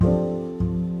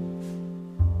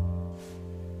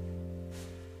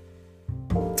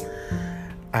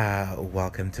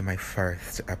Welcome to my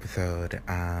first episode.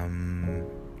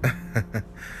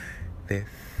 This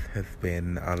has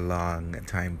been a long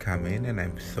time coming, and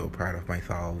I'm so proud of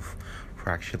myself for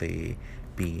actually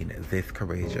being this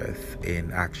courageous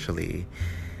in actually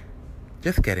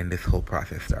just getting this whole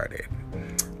process started.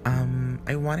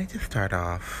 I wanted to start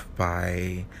off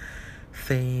by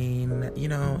saying,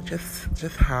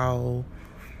 just how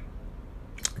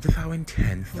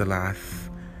intense the last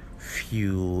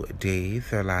few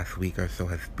days or last week or so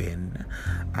has been.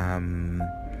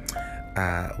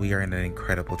 We are in an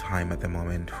incredible time at the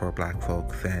moment for Black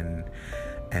folks, and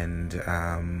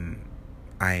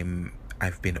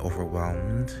I've been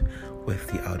overwhelmed with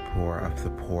the outpour of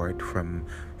support from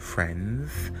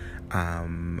friends,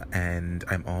 and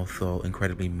I'm also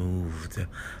incredibly moved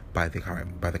by the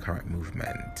current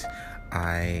movement.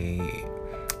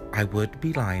 I would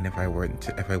be lying if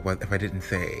I didn't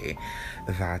say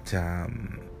that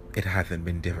it hasn't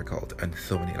been difficult on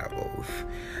so many levels.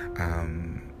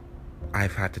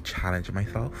 I've had to challenge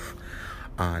myself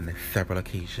on several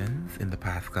occasions in the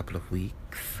past couple of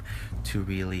weeks to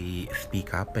really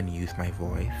speak up and use my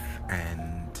voice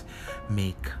and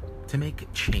make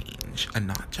change, and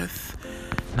not just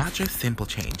simple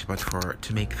change, but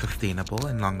to make sustainable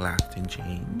and long lasting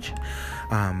change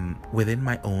within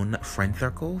my own friend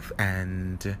circles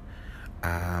and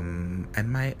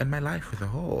my life as a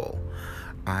whole.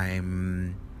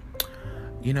 I'm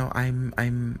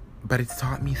but it's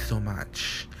taught me so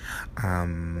much.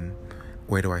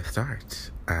 Where do I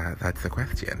start? That's the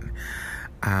question.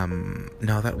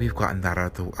 Now that we've gotten that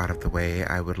out of the way,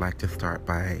 I would like to start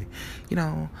by,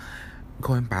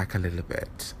 going back a little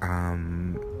bit.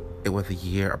 It was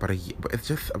it's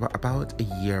just about a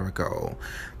year ago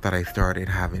that I started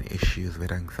having issues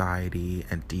with anxiety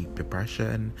and deep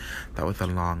depression. That was a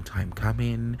long time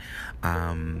coming.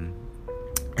 And,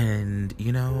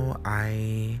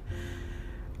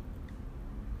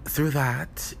 through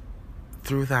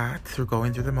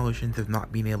going through the motions of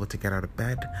not being able to get out of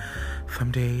bed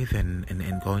some days, and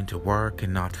going to work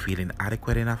and not feeling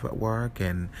adequate enough at work,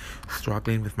 and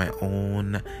struggling with my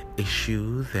own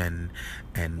issues and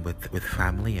with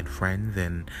family and friends,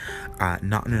 and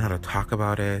not knowing how to talk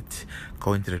about it,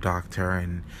 going to the doctor,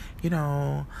 and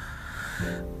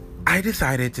I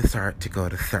decided to start to go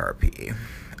to therapy.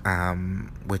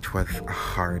 Which was a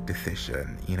hard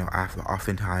decision.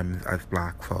 Oftentimes as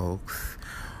Black folks,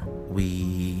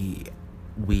 we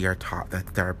are taught that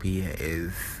therapy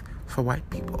is for white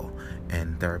people,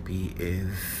 and therapy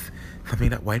is something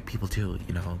that white people do.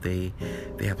 They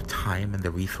have time and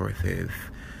the resources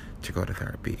to go to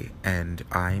therapy, and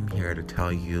I'm here to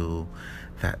tell you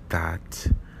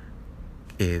that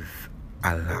is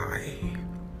a lie.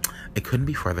 It couldn't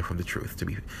be further from the truth, to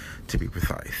be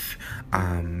precise.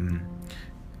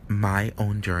 My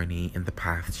own journey in the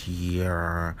past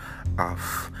year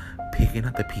of picking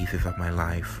up the pieces of my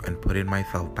life and putting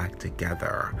myself back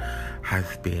together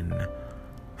has been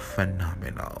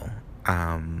phenomenal.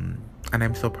 And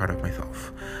I'm so proud of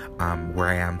myself. Where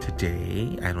I am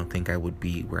today, I don't think I would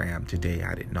be where I am today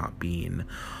had it not been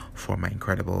for my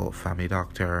incredible family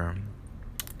doctor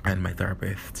and my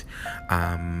therapist,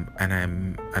 and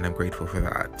I'm grateful for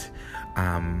that.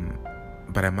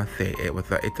 But I must say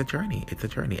it's a journey. It's a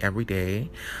journey. Every day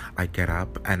I get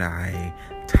up and I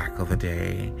tackle the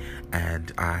day,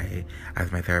 and I,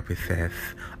 as my therapist says,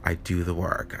 I do the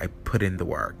work. I put in the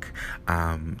work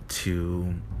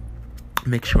to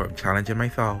make sure I'm challenging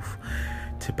myself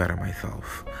to better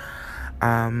myself.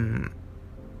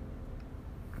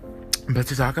 But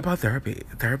to talk about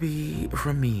therapy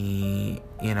for me,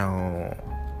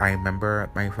 I remember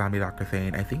my family doctor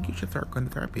saying, I think you should start going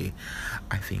to therapy.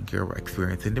 I think you're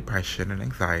experiencing depression and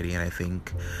anxiety, and I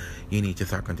think you need to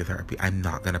start going to therapy. I'm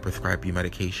not going to prescribe you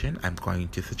medication. I'm going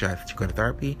to suggest you go to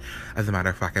therapy. As a matter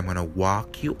of fact, I'm going to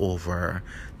walk you over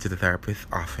to the therapist's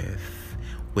office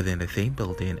within the same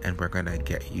building, and we're going to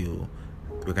get you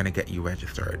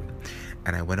registered.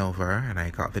 And I went over and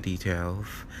I got the details,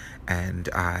 and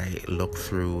I looked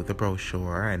through the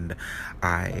brochure, and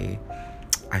I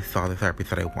saw the therapist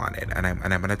that I wanted, and I'm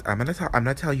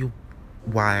gonna tell you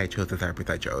why I chose the therapist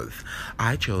I chose.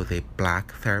 I chose a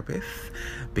Black therapist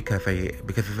because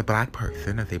as a Black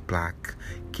person, as a Black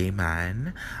gay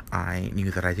man, I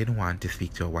knew that I didn't want to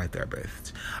speak to a white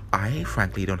therapist. I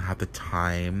frankly don't have the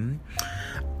time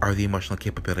or the emotional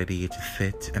capability to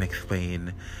sit and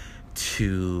explain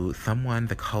to someone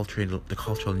the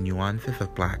cultural nuances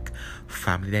of Black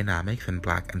family dynamics and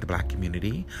the Black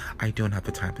community. I don't have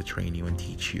the time to train you and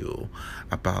teach you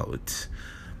about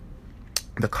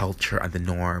the culture and the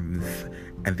norms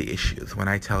and the issues. When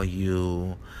I tell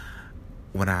you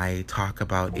when I talk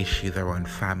about issues around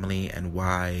family and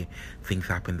why things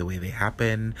happen the way they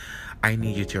happen, I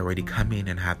need you to already come in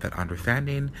and have that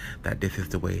understanding that this is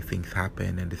the way things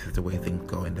happen and this is the way things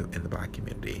go in the Black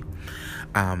community.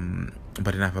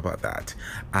 But enough about that.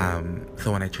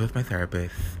 So when I chose my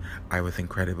therapist, I was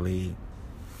incredibly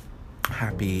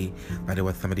happy that it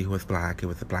was somebody who was Black. It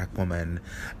was a Black woman,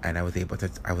 and I was able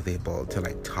to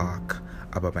like talk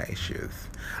about my issues.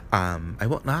 I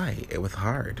won't lie, it was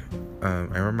hard. I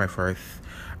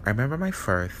remember my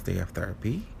first day of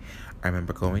therapy. I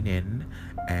remember going in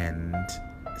and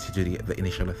to do the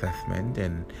initial assessment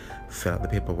and fill out the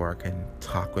paperwork and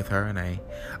talk with her, and I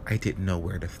didn't know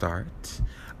where to start.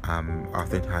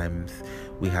 Oftentimes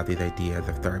we have these ideas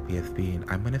of therapy as being,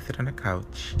 I'm gonna sit on a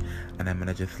couch and I'm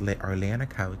gonna just lay on a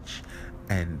couch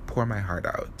and pour my heart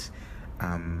out.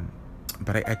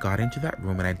 But I got into that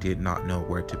room and I did not know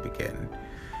where to begin.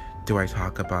 Do I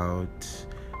talk about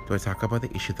the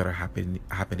issues that are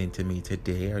happening to me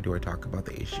today, or do I talk about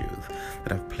the issues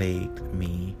that have plagued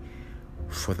me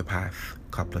for the past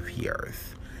couple of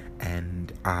years?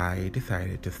 And I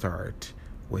decided to start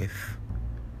with,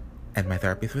 and my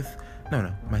therapist was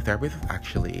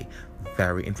actually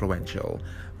very influential,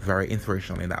 very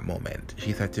inspirational in that moment.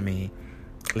 She said to me,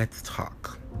 let's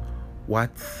talk.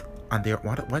 What's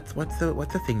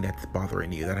the thing that's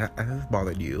bothering you, that has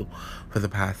bothered you for the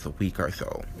past week or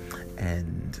so?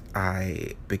 And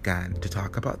I began to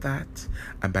talk about that,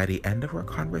 and by the end of our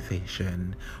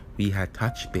conversation, we had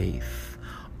touched base.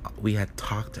 We had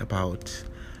talked about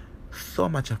so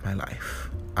much of my life,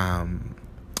 and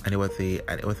it was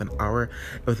an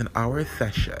hour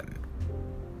session,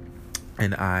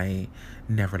 and I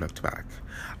never looked back.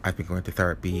 I've been going to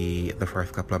therapy. The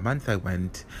first couple of months I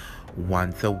went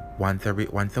once a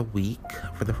week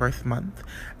for the first month,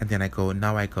 and then I go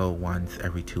once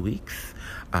every 2 weeks.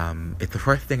 It's the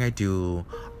first thing I do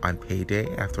on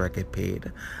payday after I get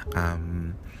paid.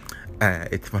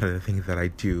 It's one of the things that I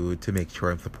do to make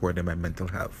sure I'm supporting my mental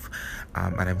health,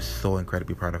 and I'm so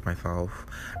incredibly proud of myself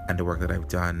and the work that I've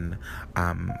done.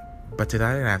 But to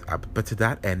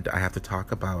that end, I have to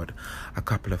talk about a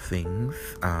couple of things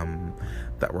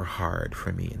that were hard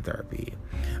for me in therapy.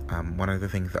 One of the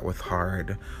things that was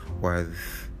hard was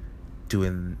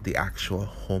doing the actual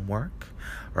homework,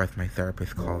 or as my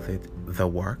therapist calls it, the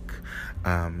work.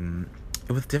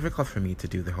 It was difficult for me to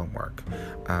do the homework,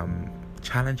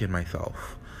 challenging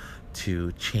myself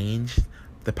to change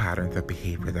the patterns of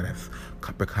behavior that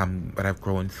I've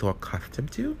grown so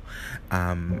accustomed to,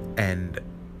 and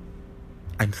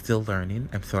I'm still learning.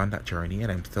 I'm still on that journey,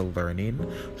 and I'm still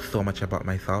learning so much about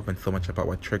myself and so much about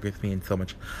what triggers me and so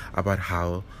much about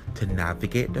how to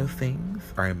navigate those things.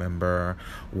 I remember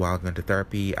while going to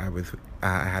therapy, I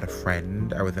had a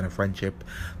friend. I was in a friendship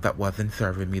that wasn't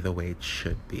serving me the way it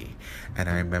should be, and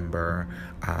I remember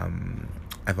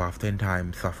I've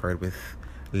oftentimes suffered with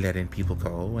letting people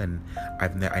go, and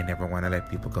I never want to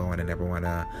let people go, and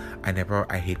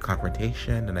I hate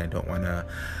confrontation, and I don't want to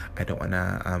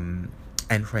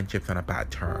end friendships on a bad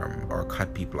term or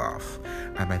cut people off.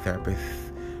 And my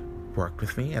therapist worked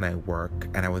with me, and I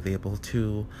was able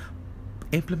to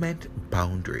implement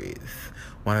boundaries.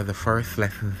 One of the first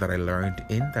lessons that I learned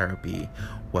in therapy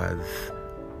was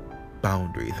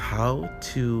boundaries, how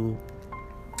to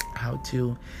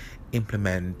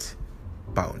implement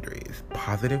boundaries,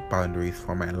 positive boundaries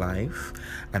for my life,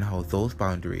 and how those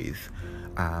boundaries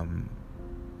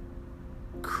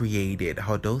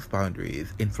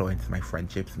influence my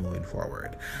friendships moving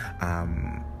forward.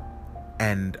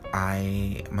 And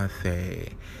I must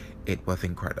say, it was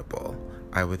incredible.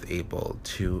 I was able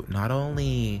to not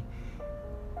only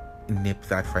nip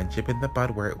that friendship in the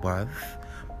bud where it was,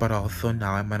 but also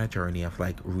now I'm on a journey of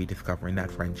like rediscovering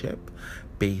that friendship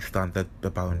based on the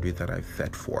boundaries that I've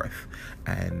set forth,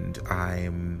 and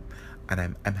I'm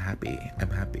happy.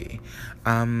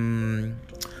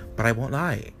 But I won't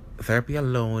lie, therapy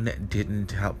alone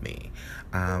didn't help me.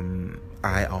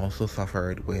 I also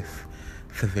suffered with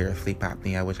severe sleep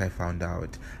apnea, which I found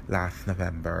out last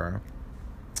November.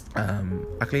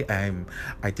 Actually,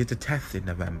 I did the test in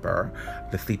November,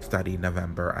 the sleep study in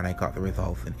November, and I got the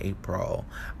results in April,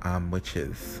 which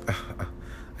is,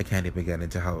 I can't even get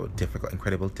into how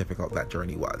incredibly difficult that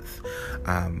journey was,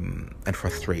 and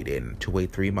frustrating to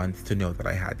wait 3 months to know that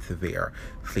I had severe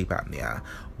sleep apnea,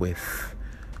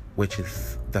 which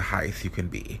is the highest you can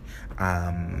be.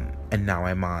 And now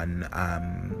I'm on,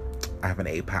 I have an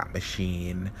APAP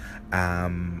machine,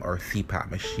 or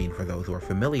CPAP machine for those who are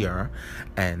familiar,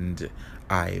 and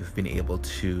I've been able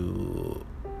to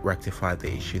rectify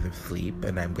the issues of sleep,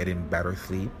 and I'm getting better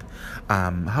sleep.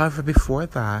 However, before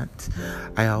that,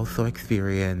 I also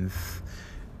experienced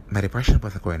my depression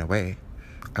wasn't going away.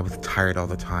 I was tired all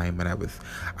the time, and I would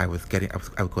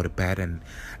go to bed, and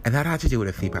that had to do with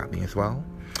a sleep apnea as well.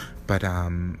 But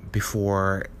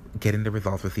before getting the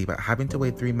results for sleep, having to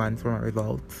wait 3 months for my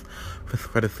results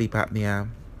for the sleep apnea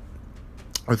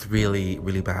was really,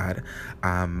 really bad.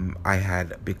 I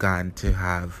had begun to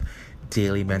have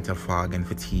daily mental fog and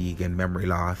fatigue and memory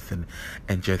loss and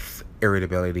just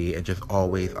irritability and just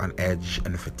always on edge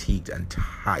and fatigued and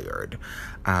tired.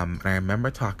 And I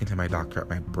remember talking to my doctor at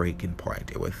my breaking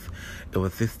point. It was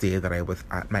this day that I was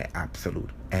at my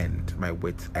absolute end, my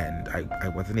wit's end. I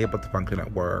wasn't able to function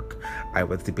at work. I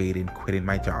was debating quitting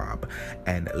my job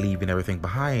and leaving everything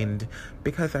behind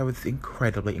because I was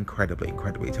incredibly, incredibly,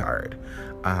 incredibly tired.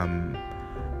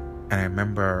 And I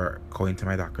remember going to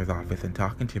my doctor's office and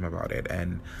talking to him about it,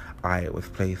 and I was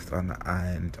placed on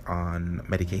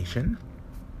medication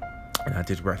and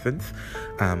antidepressants,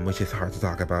 which is hard to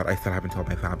talk about. I still haven't told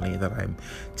my family that I'm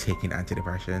taking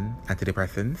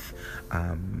antidepressants,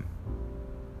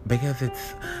 because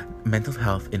it's mental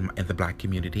health in the Black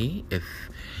community is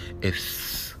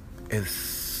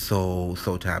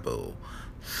so taboo,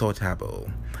 so taboo.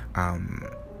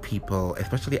 People,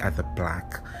 especially as a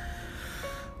Black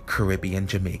Caribbean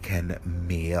Jamaican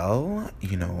male,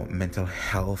 mental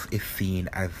health is seen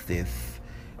as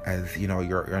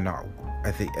you're not,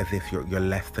 as if you're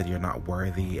less than, you're not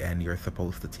worthy, and you're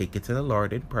supposed to take it to the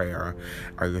Lord in prayer,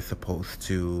 or you're supposed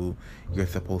to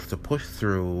push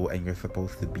through, and you're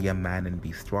supposed to be a man and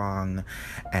be strong,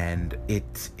 and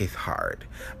it is hard.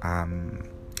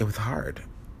 It was hard,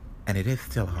 and it is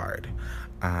still hard.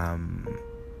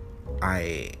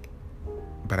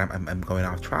 But I'm going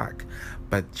off track.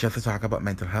 But just to talk about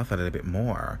mental health a little bit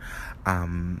more,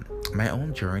 my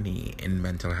own journey in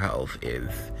mental health is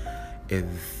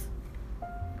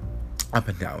up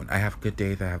and down. I have good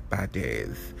days, I have bad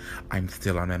days. I'm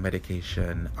still on my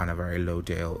medication on a very low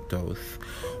dose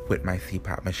with my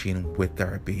CPAP machine, with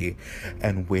therapy,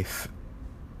 and with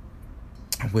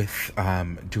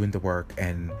doing the work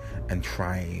and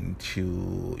trying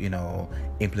to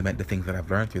implement the things that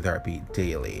I've learned through therapy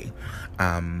daily.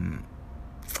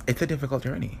 It's a difficult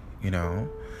journey, and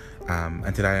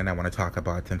today I want to talk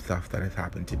about some stuff that has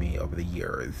happened to me over the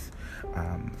years.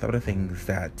 Some of the things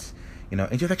that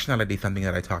intersectionality is something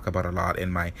that I talk about a lot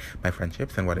in my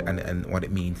friendships, and what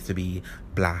it means to be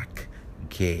Black,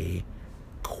 gay,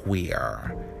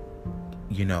 queer,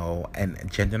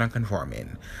 and gender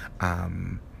non-conforming.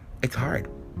 It's hard.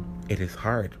 It is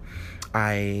hard.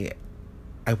 I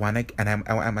want to, and I'm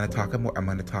going to talk more. I'm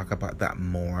going to talk about that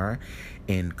more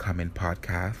in coming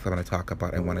podcasts. I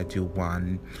want to do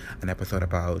an episode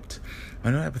about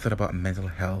mental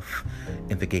health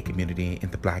in the gay community,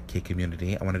 in the Black gay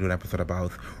community. I want to do an episode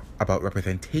about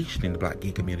representation in the Black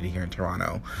gay community here in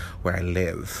Toronto, where I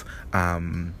live.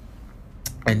 And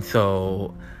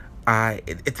so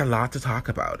it's a lot to talk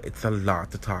about.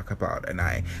 And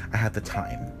I have the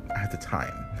time. I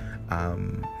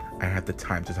have the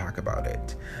time to talk about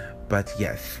it. But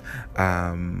yes,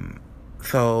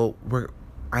 so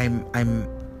I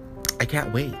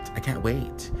can't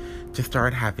wait to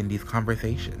start having these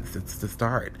conversations. It's to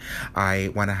start.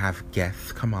 I want to have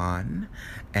guests come on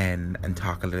and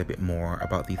talk a little bit more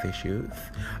about these issues.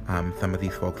 Some of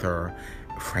these folks are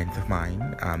friends of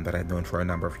mine that I've known for a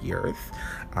number of years.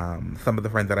 Some of the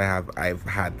friends that I've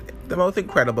had the most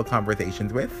incredible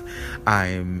conversations with.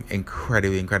 I'm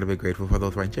incredibly grateful for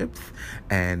those friendships,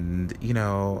 and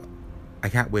I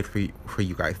can't wait for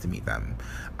you guys to meet them.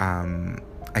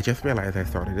 I just realized I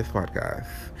started this podcast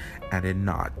and did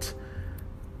not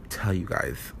tell you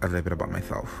guys a little bit about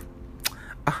myself.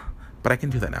 But I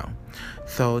can do that now.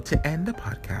 So to end the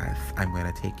podcast, I'm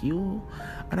going to take you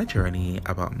on a journey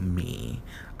about me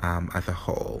as a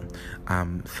whole.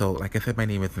 So like I said, my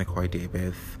name is Nicole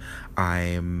Davis.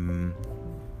 I'm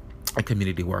a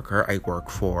community worker. I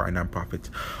work for a nonprofit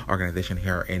organization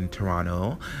here in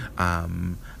Toronto, a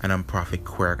nonprofit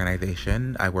queer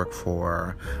organization. I work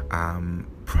for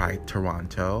Pride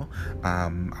Toronto.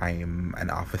 I'm an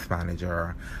office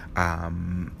manager, part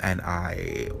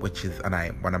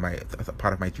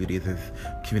of my duties is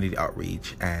community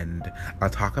outreach, and I'll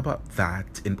talk about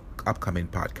that in upcoming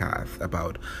podcasts,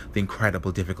 about the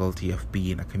incredible difficulty of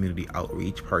being a community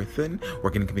outreach person,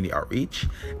 working in community outreach,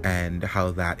 and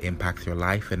how that impacts your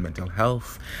life and mental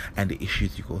health, and the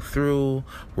issues you go through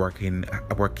getting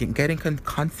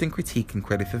constant critique and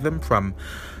criticism from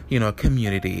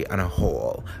community on a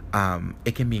whole.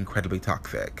 It can be incredibly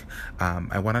toxic.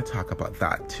 I want to talk about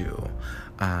that too.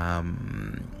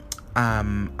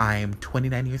 I'm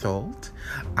 29 years old.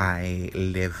 I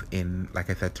live in, like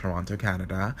I said, Toronto,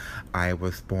 Canada. I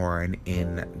was born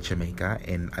in Jamaica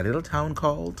in a little town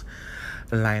called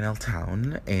Lionel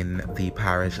Town in the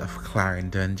parish of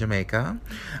Clarendon, Jamaica.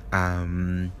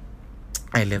 Um,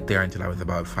 I lived there until I was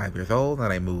about 5 years old,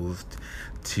 and I moved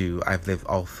I've lived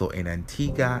also in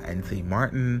Antigua and St.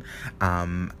 Martin,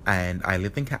 and I've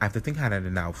lived in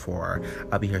Canada now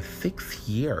I'll be here 6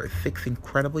 years, 6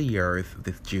 incredible years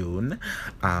this June,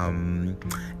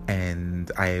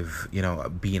 and I've,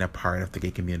 been a part of the gay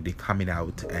community, coming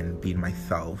out and being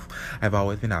myself. I've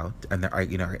always been out, and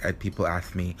people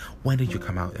ask me, when did you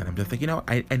come out? And I'm just like,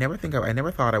 I never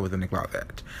thought I was in the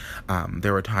closet.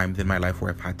 There were times in my life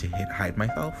where I've had to hide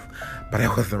myself, but I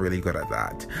wasn't really good at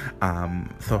that.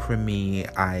 So for me,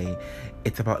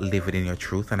 it's about living in your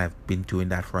truth, and I've been doing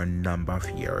that for a number of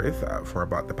years, for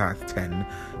about the past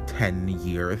 10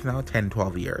 years now, 10,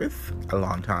 12 years, a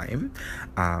long time.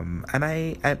 And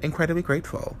I'm incredibly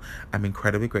grateful. I'm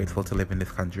incredibly grateful to live in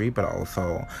this country, but I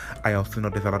also know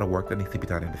there's a lot of work that needs to be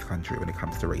done in this country when it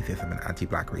comes to racism and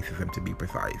anti-Black racism, to be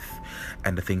precise,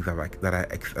 and the things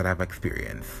that I've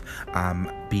experienced.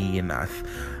 Being us,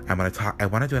 I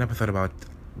want to do an episode about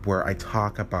where I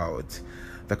talk about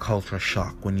the cultural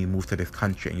shock when you move to this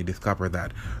country and you discover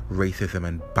that racism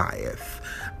and bias,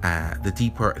 the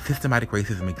deeper systematic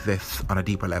racism exists on a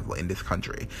deeper level in this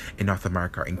country, in North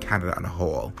America, in Canada on a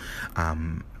whole.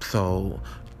 So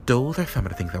those are some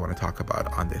of the things I want to talk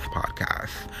about on this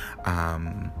podcast.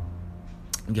 I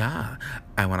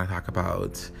want to talk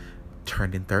about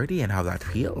turning 30 and how that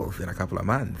feels in a couple of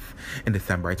months. In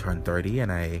December I turned 30,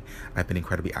 and I've been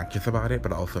incredibly anxious about it,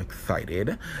 but also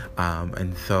excited,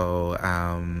 and so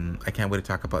I can't wait to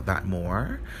talk about that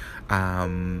more. I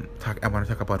want to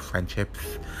talk about friendships.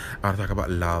 I want to talk about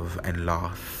love and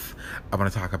loss. I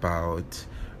want to talk about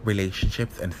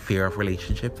relationships and fear of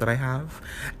relationships that I have,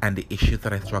 and the issues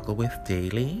that I struggle with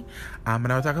daily. And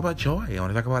I want to talk about joy. I want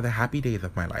to talk about the happy days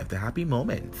of my life, the happy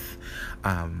moments.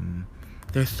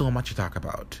 There's so much to talk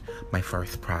about. My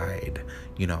first pride,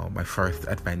 my first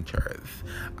adventures.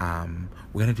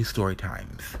 We're gonna do story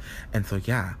times. And so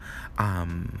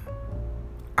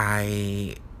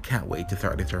I can't wait to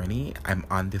start this journey. I'm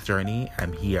on this journey.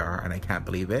 I'm here, and I can't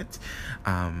believe it.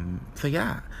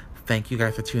 Thank you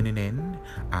guys for tuning in.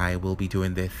 I will be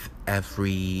doing this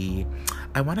every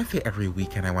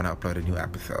weekend. I want to upload a new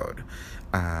episode.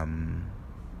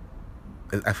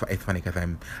 It's funny because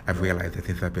I've realized that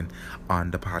since I've been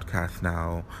on the podcast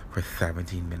now for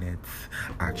 17 minutes,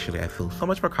 actually I feel so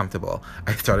much more comfortable.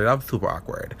 I started off super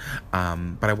awkward,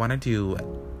 but I want to do,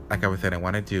 like I was saying, I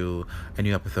want to do a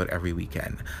new episode every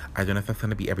weekend. I don't know if it's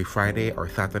going to be every Friday or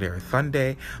Saturday or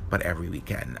Sunday, but every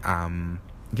weekend.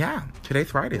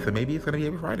 Today's Friday, so maybe it's going to be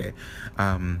every Friday.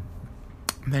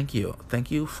 Thank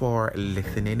you for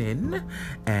listening in,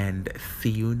 and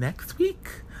see you next week.